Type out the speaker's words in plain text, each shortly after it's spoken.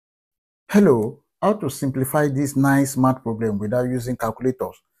Hello, how to simplify this nice math problem without using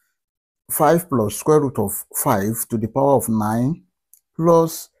calculators? 5 plus square root of 5 to the power of 9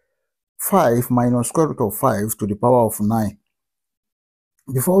 plus 5 minus square root of 5 to the power of 9.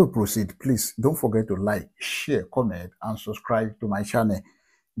 Before we proceed, please don't forget to like, share, comment, and subscribe to my channel.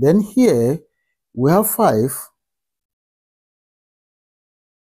 Then here we have 5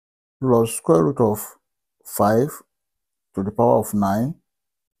 plus square root of 5 to the power of 9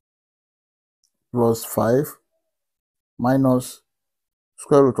 plus 5 minus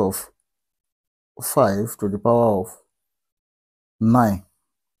square root of 5 to the power of 9.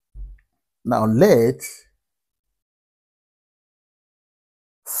 Now let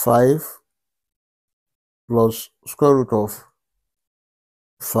 5 plus square root of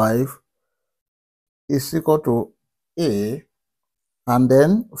 5 is equal to a, and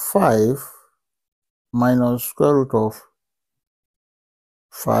then 5 minus square root of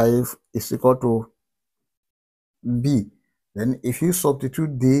 5 is equal to b. Then if you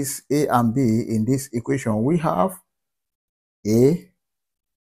substitute this a and b in this equation, we have a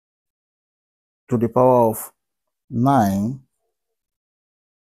to the power of 9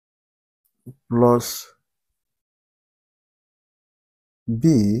 plus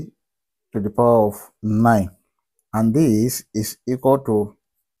b to the power of 9, and this is equal to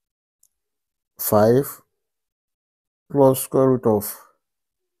 5 plus square root of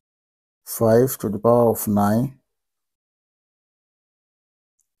 5 to the power of 9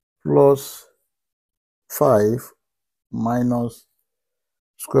 plus 5 minus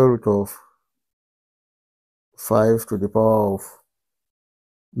square root of 5 to the power of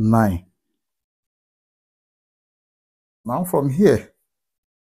 9. Now from here,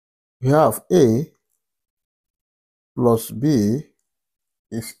 we have a plus b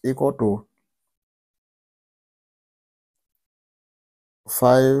is equal to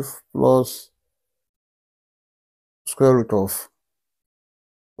 5 plus square root of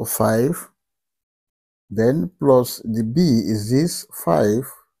 5, then plus the b is this 5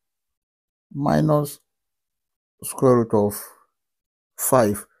 minus square root of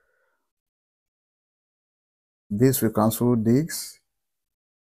 5. This will cancel this.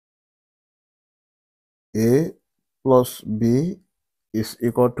 A plus b is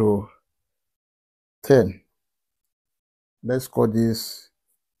equal to 10. Let's call this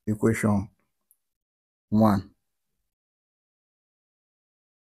equation 1.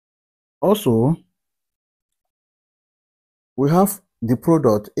 Also, we have the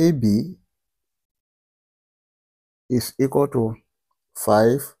product AB is equal to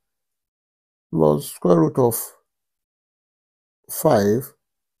 5 plus square root of 5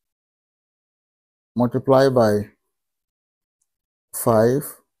 multiplied by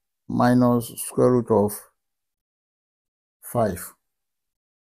 5 minus square root of 5.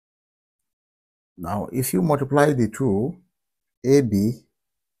 Now, if you multiply the two, AB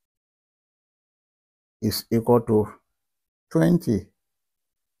is equal to 20.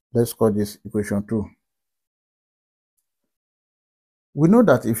 Let's call this equation 2. We know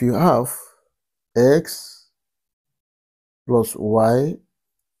that if you have x plus y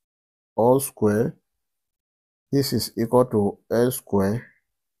all square, this is equal to x square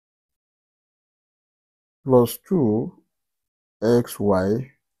plus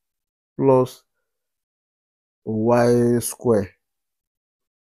 2xy plus y square.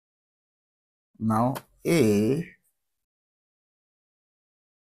 Now a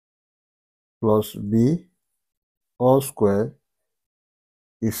plus b all square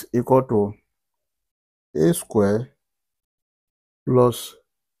is equal to a square plus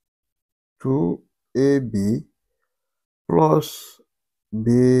 2ab plus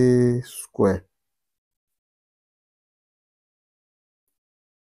b square.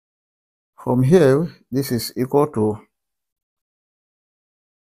 From here, this is equal to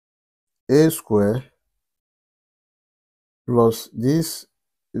a square plus this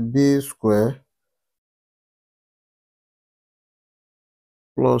b square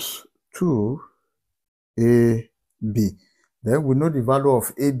plus 2ab. Then we know the value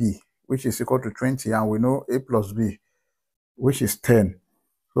of AB, which is equal to 20, and we know a plus b, which is 10.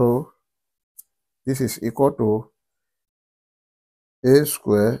 So this is equal to a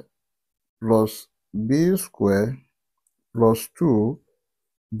square plus b square plus 2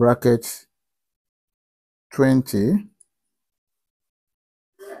 bracket 20,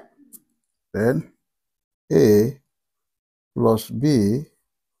 then a plus b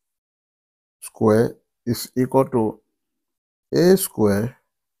square is equal to a square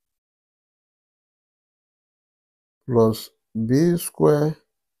plus b square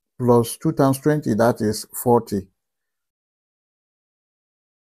plus 2 times 20, that is 40.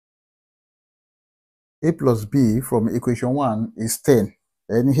 A plus B from equation 1 is 10.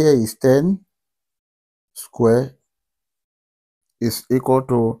 And here is 10 square is equal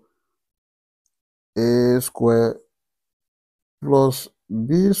to A square plus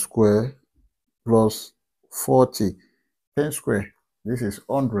B square plus 40. 10 square, this is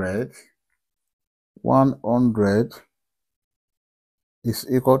 100. 100 is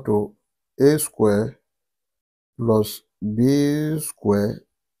equal to A square plus B square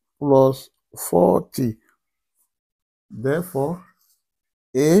plus 40. Therefore,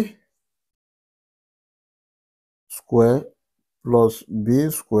 A square plus B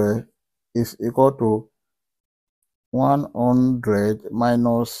square is equal to 100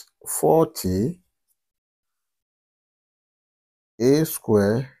 minus 40. A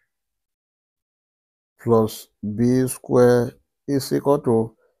square plus B square is equal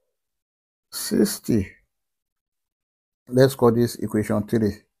to 60. Let's call this equation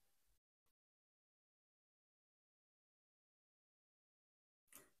 3.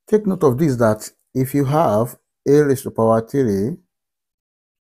 Take note of this, that if you have A raised to the power 3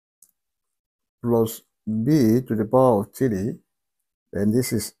 plus B to the power of 3, then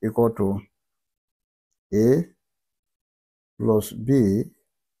this is equal to A plus B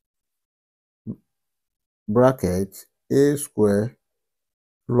bracket A square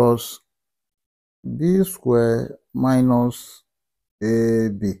plus B square minus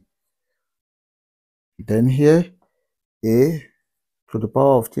AB. Then here, A to the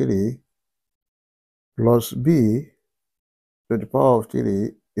power of 3 plus B to the power of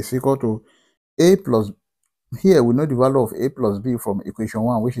 3 is equal to A plus, here we know the value of A plus B from equation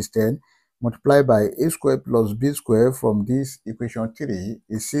 1, which is 10, multiplied by A squared plus B squared from this equation 3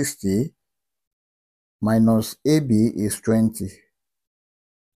 is 60, minus AB is 20.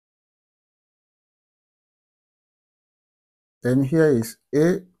 Then here is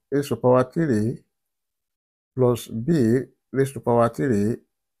A raised to the power 3 plus B raised to the power 3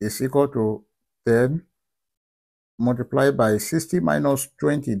 is equal to 10 multiplied by 60 minus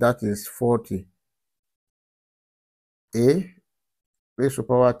 20, that is 40. A raised to the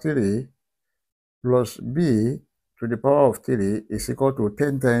power 3 plus B to the power of 3 is equal to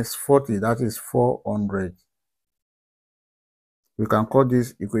 10 times 40, that is 400. We can call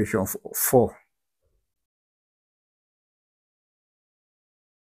this equation 4.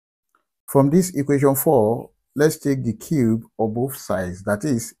 From this equation 4, let's take the cube of both sides, that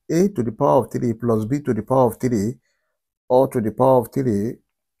is A to the power of 3 plus B to the power of 3 all to the power of 3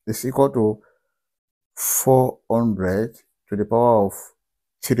 is equal to 400 to the power of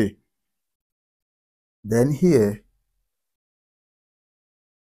 3. Then here,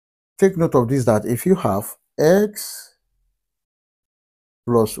 take note of this, that if you have x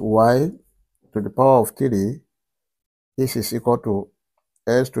plus y to the power of 3, this is equal to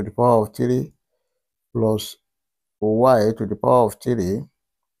x to the power of 3 plus y to the power of 3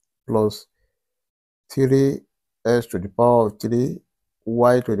 plus 3x to the power of 3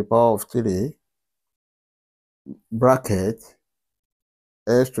 y to the power of 3 bracket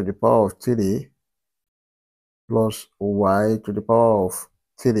x to the power of 3 plus y to the power of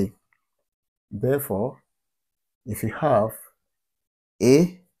 3. Therefore, if you have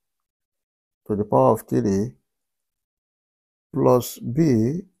A to the power of 3 plus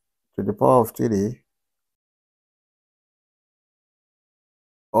B to the power of 3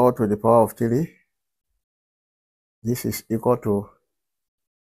 all to the power of 3, this is equal to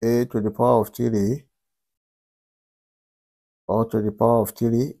A to the power of 3 all to the power of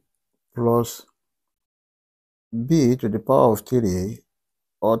 3 plus B to the power of 3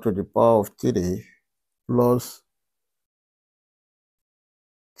 all to the power of 3 plus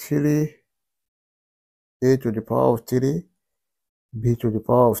 3 A to the power of 3 B to the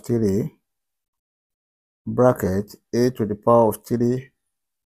power of 3 bracket A to the power of 3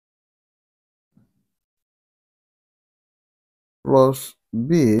 plus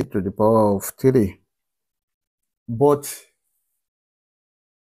B to the power of 3. But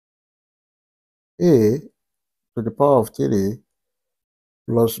A to the power of 3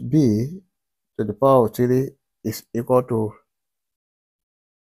 plus B to the power of 3 is equal to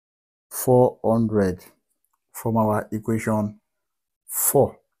 400 from our equation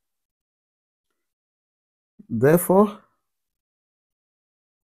 4. Therefore,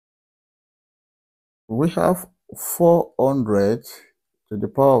 we have 400 to the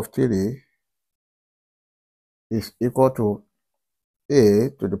power of 3 is equal to A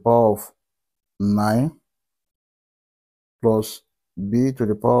to the power of 9 plus B to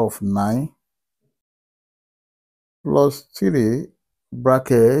the power of 9 plus 3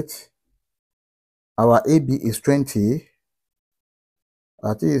 bracket, our AB is 20,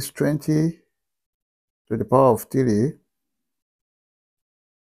 that is 20 to the power of 3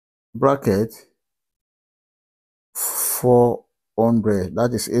 bracket 400.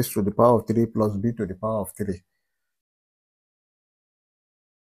 That is a to the power of 3 plus b to the power of 3.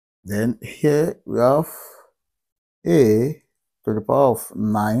 Then here we have a to the power of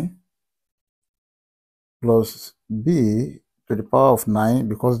 9 plus b to the power of 9,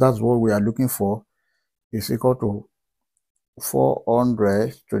 because that's what we are looking for, is equal to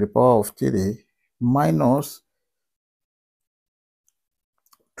 400 to the power of 3 minus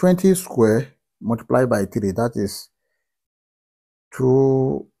 20 square multiplied by 3. That is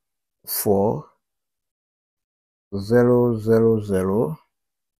 24000.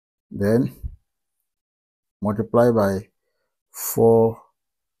 Then multiply by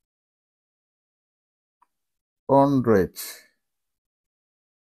 400.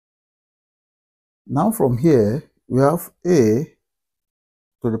 Now from here, we have a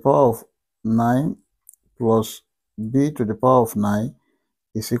to the power of 9 plus b to the power of 9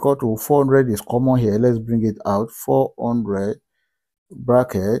 is equal to 400 is common here. Let's bring it out. 400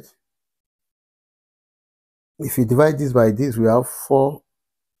 bracket. If you divide this by this, we have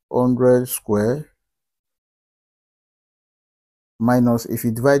 400 square minus, if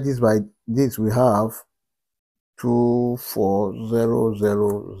you divide this by this, we have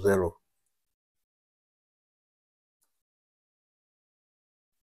 24000.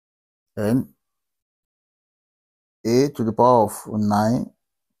 And a to the power of 9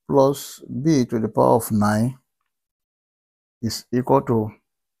 plus b to the power of 9 is equal to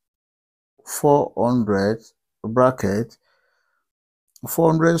 400 bracket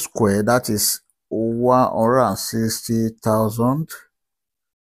 400 square, that is 160,000,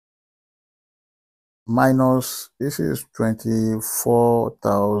 minus this is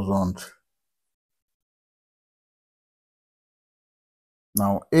 24,000.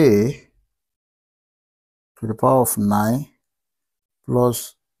 Now a to the power of 9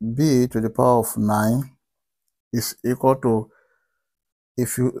 plus b to the power of 9 is equal to,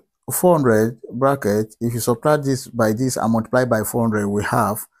 if you 400 bracket, if you subtract this by this and multiply by 400, we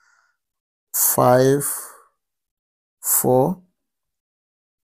have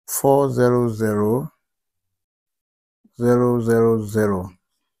 54400,000.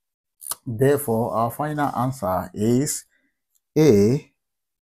 Therefore, our final answer is a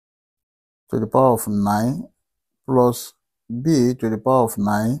to the power of 9 plus b to the power of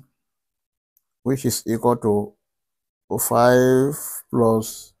 9, which is equal to 5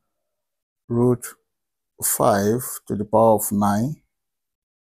 plus root 5 to the power of 9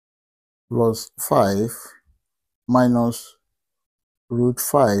 plus 5 minus root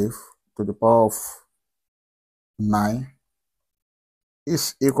 5 to the power of 9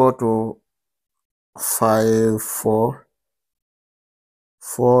 is equal to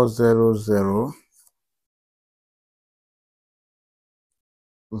 54400,000.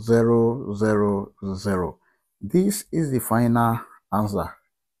 This is the final answer.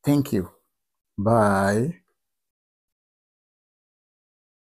 Thank you. Bye.